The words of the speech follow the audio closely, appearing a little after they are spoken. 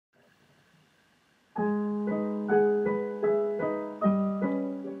Walking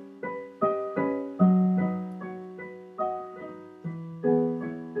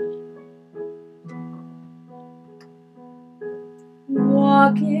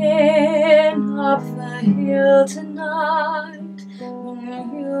up the hill tonight,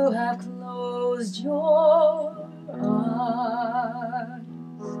 when you have closed your eyes,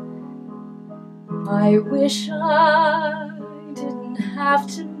 I wish I didn't have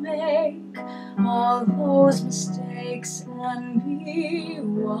to make all those mistakes and be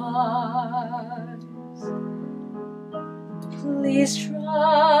wise. Please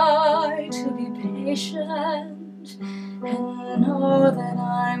try to be patient and know that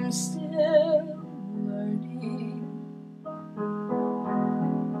I'm still learning.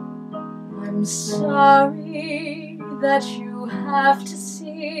 I'm sorry that you have to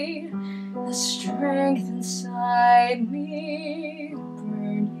see the strength inside me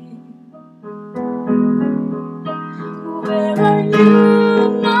burning. Where are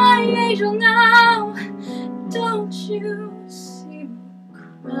you, my angel, now? Don't you see me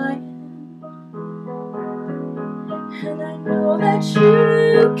crying? And I know that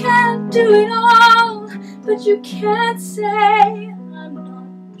you can't do it all, but you can't say I'm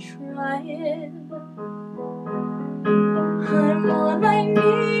not trying. I'm on my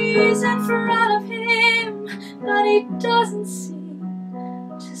knees in front of him, but he doesn't seem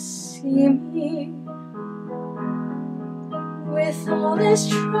to see me. With all his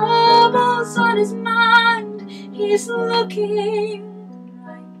troubles on his mind, he's looking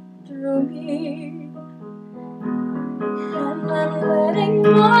right through me. And I'm letting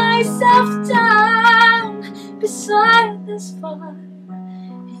myself down beside this fire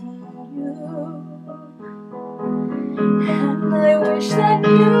in you. And I wish that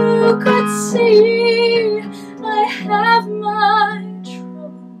you could see I have my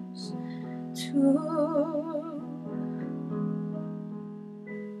troubles too.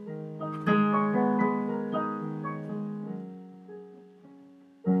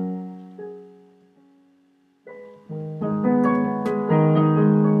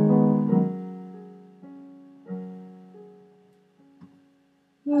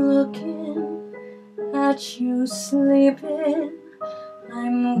 Looking at you sleeping,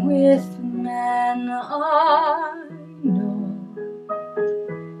 I'm with a man I know.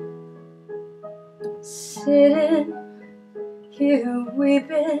 Sitting here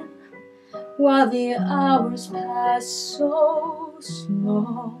weeping while the hours pass so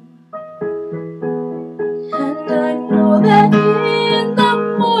slow. And I know that in the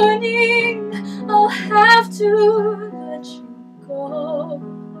morning I'll have to let you go.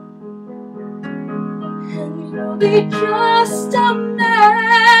 And you'll be just a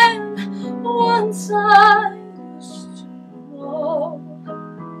man once I used to know.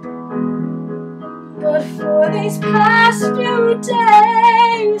 But for these past few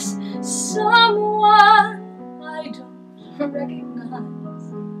days, someone I don't recognize.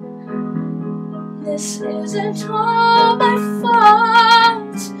 This isn't all my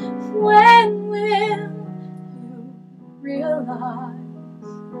fault. When will you realize?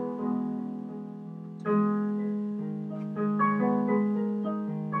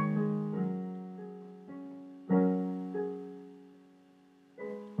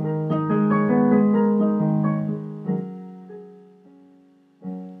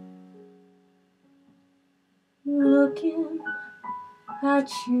 Looking at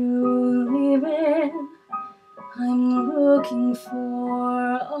you leaving, I'm looking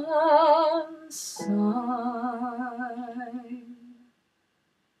for a sign.